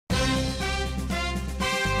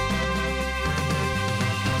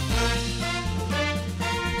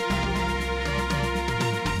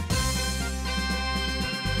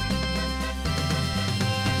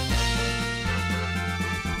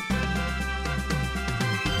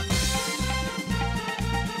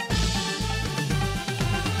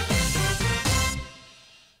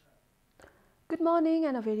Good morning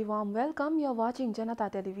and a very warm welcome. You're watching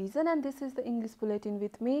Janata Television and this is the English Bulletin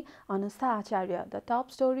with me, Anustha Acharya. The top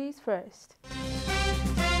stories first.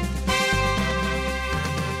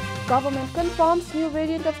 Government confirms new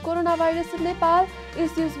variant of coronavirus in Nepal.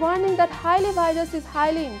 Issues warning that virus is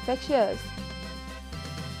highly infectious.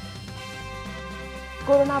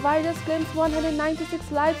 Coronavirus claims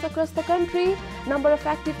 196 lives across the country. Number of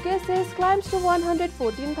active cases climbs to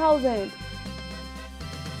 114,000.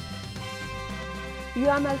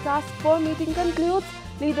 UML Task Force meeting concludes.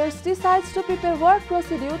 Leaders decides to prepare work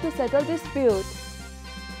procedure to settle dispute.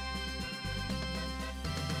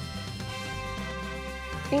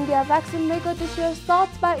 India vaccine maker to share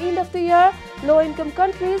thoughts by end of the year. Low-income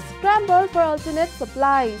countries scramble for alternate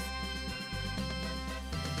supplies.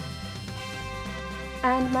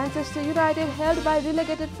 And Manchester United held by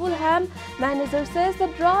relegated Fulham. Manager says the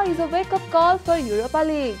draw is a wake-up call for Europa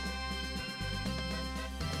League.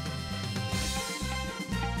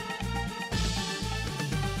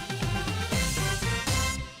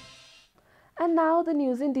 And now the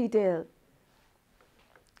news in detail.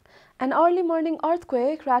 An early morning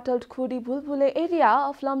earthquake rattled Khudi Bulbule area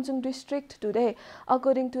of Lamjung district today.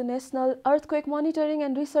 According to National Earthquake Monitoring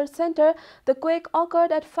and Research Center, the quake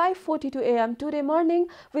occurred at 5:42 a.m. today morning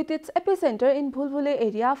with its epicenter in Bulbule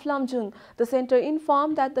area of Lamjung. The center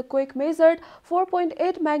informed that the quake measured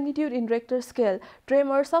 4.8 magnitude in Richter scale.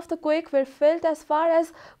 Tremors of the quake were felt as far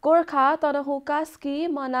as Gorkha, Tanahu, Kaski,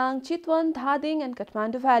 Manang, Chitwan, Dhading and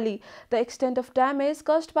Kathmandu Valley. The extent of damage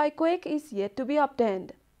caused by quake is yet to be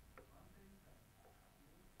obtained.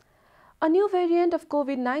 A new variant of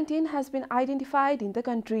COVID-19 has been identified in the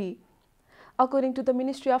country. According to the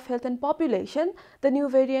Ministry of Health and Population, the new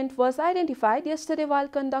variant was identified yesterday while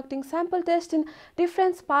conducting sample tests in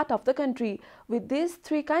different parts of the country. With these,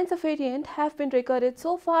 3 kinds of variant have been recorded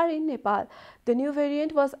so far in Nepal. The new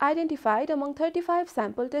variant was identified among 35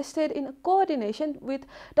 samples tested in coordination with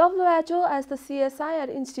WHO as the CSIR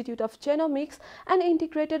Institute of Genomics and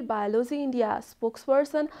Integrated Biology India.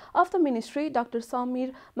 Spokesperson of the ministry, Dr.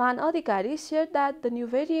 Samir Man Adhikari, shared that the new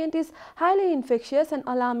variant is highly infectious and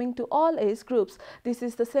alarming to all age groups. This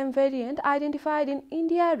is the same variant identified in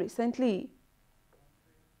India recently.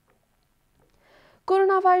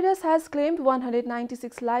 Coronavirus has claimed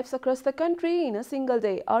 196 lives across the country in a single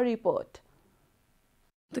day, a report.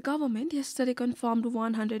 The government yesterday confirmed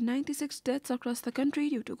 196 deaths across the country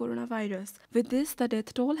due to coronavirus. With this, the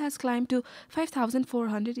death toll has climbed to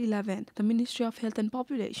 5,411. The Ministry of Health and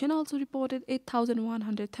Population also reported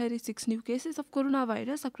 8,136 new cases of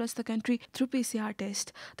coronavirus across the country through PCR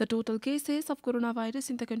test. The total cases of coronavirus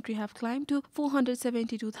in the country have climbed to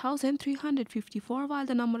 472,354, while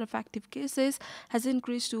the number of active cases has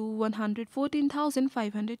increased to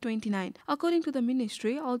 114,529. According to the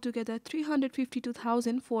ministry, altogether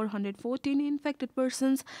 352,414 infected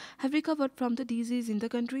persons have recovered from the disease in the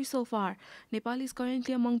country so far. Nepal is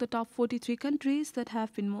currently among the top 43 countries that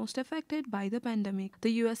have been most affected by the pandemic.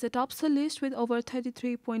 The USA tops the list with over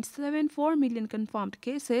 33.74 million confirmed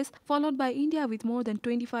cases, followed by India with more than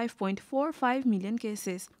 25.45 million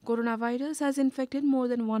cases. Coronavirus has infected more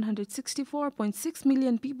than 164.6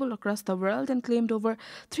 million people across the world and claimed over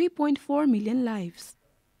 3.4 million lives.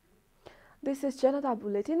 This is Janata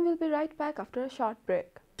Bulletin. We'll be right back after a short break.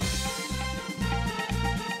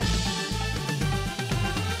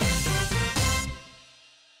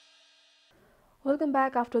 Welcome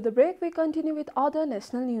back. After the break, we continue with other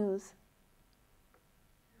national news.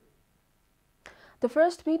 The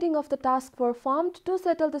first meeting of the task force formed to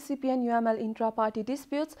settle the CPN-UML intra-party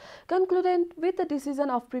disputes concluded with the decision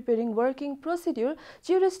of preparing working procedure,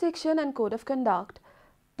 jurisdiction and code of conduct.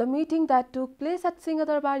 The meeting that took place at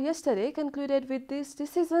Singadarbar yesterday concluded with these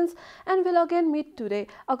decisions and will again meet today.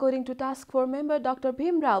 According to Task Force member Dr.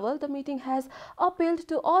 Bhim Rawal, the meeting has appealed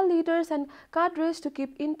to all leaders and cadres to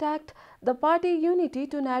keep intact the party unity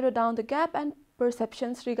to narrow down the gap and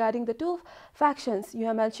perceptions regarding the two factions.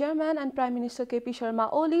 UML Chairman and Prime Minister KP Sharma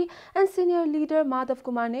Oli and Senior Leader Madhav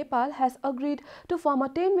Kumar Nepal has agreed to form a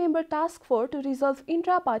 10-member task force to resolve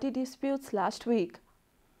intra-party disputes last week.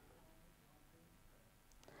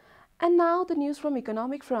 And now the news from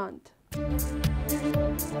economic front.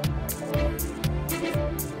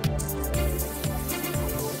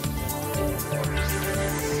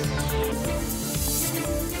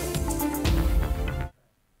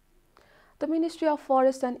 The Ministry of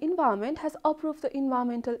Forest and Environment has approved the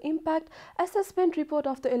environmental impact assessment report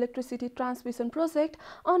of the electricity transmission project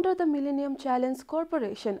under the Millennium Challenge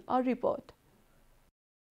Corporation, a report.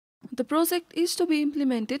 The project is to be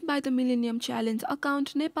implemented by the Millennium Challenge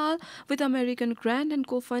Account Nepal with American grant and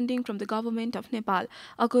co-funding from the government of Nepal.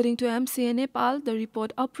 According to MCA Nepal, the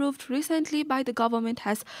report approved recently by the government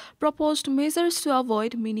has proposed measures to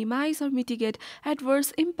avoid, minimize or mitigate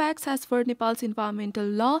adverse impacts as per Nepal's environmental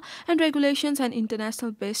law and regulations and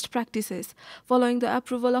international best practices. Following the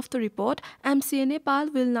approval of the report, MCA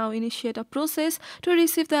Nepal will now initiate a process to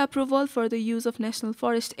receive the approval for the use of national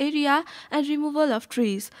forest area and removal of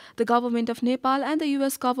trees. The government of Nepal and the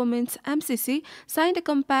US government's MCC signed a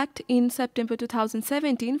compact in September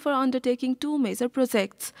 2017 for undertaking two major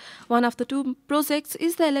projects. One of the two projects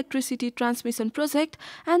is the electricity transmission project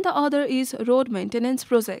and the other is road maintenance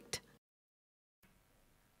project.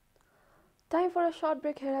 Time for a short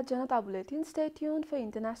break here at Janata Bulletin. Stay tuned for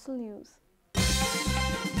international news.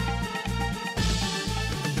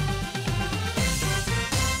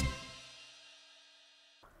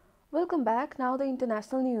 Welcome back. Now the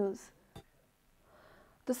international news.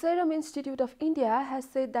 The Serum Institute of India has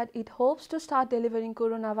said that it hopes to start delivering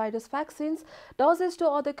coronavirus vaccines doses to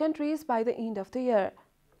other countries by the end of the year.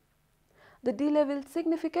 The delay will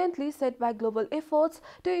significantly set back global efforts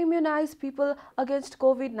to immunize people against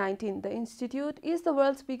COVID-19. The institute is the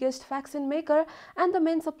world's biggest vaccine maker and the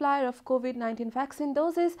main supplier of COVID-19 vaccine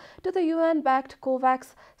doses to the UN-backed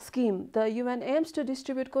COVAX scheme. The UN aims to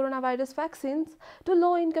distribute coronavirus vaccines to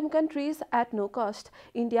low-income countries at no cost.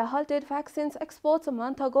 India halted vaccines exports a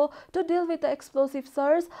month ago to deal with the explosive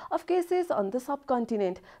surge of cases on the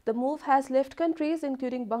subcontinent. The move has left countries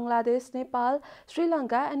including Bangladesh, Nepal, Sri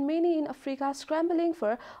Lanka and many in Africa scrambling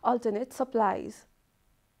for alternate supplies.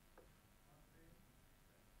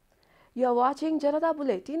 You are watching Janata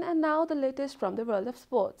Bulletin and now the latest from the world of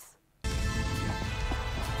sports.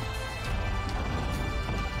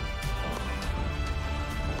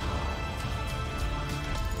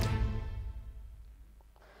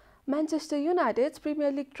 Manchester United's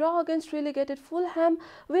Premier League draw against relegated Fulham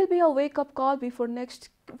will be a wake-up call before next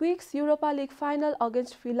week's Europa League final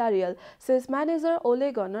against Villarreal, says manager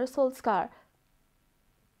Ole Gunnar Solskjaer.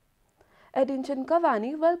 Edinson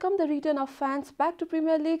Cavani welcomed the return of fans back to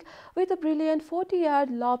Premier League with a brilliant 40-yard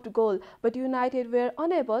lobbed goal, but United were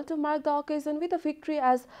unable to mark the occasion with a victory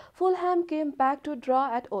as Fulham came back to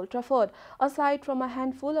draw at Old Trafford. Aside from a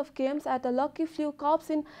handful of games at the Lucky Few Cups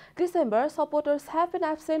in December, supporters have been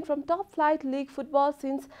absent from top-flight league football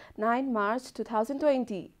since 9 March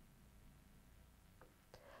 2020.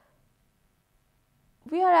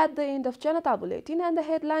 We are at the end of Janata Bulletin and the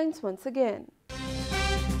headlines once again.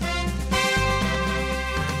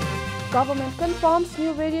 Government confirms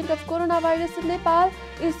new variant of coronavirus in Nepal,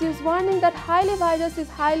 issues warning that virus is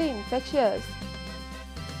highly infectious.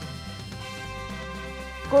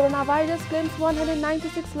 Coronavirus claims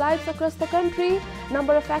 196 lives across the country.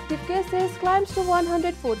 Number of active cases climbs to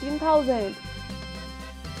 114,000.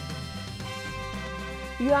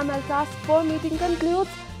 UML Task Force meeting concludes.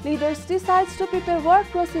 Leaders decides to prepare work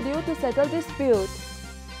procedure to settle dispute.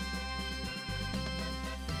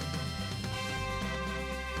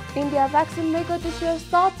 India vaccine maker to share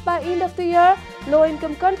thoughts by end of the year.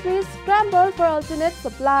 Low-income countries scramble for alternate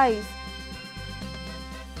supplies.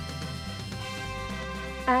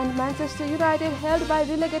 And Manchester United held by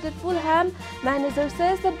relegated Fulham. Manager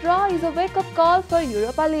says the draw is a wake-up call for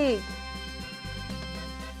Europa League.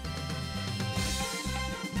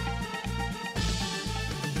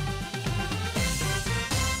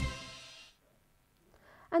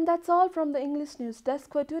 And that's all from the English News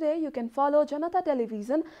Desk for today. You can follow Janata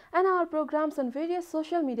Television and our programs on various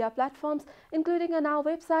social media platforms, including on our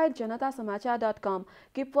website janatasamachar.com.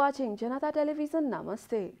 Keep watching Janata Television.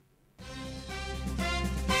 Namaste.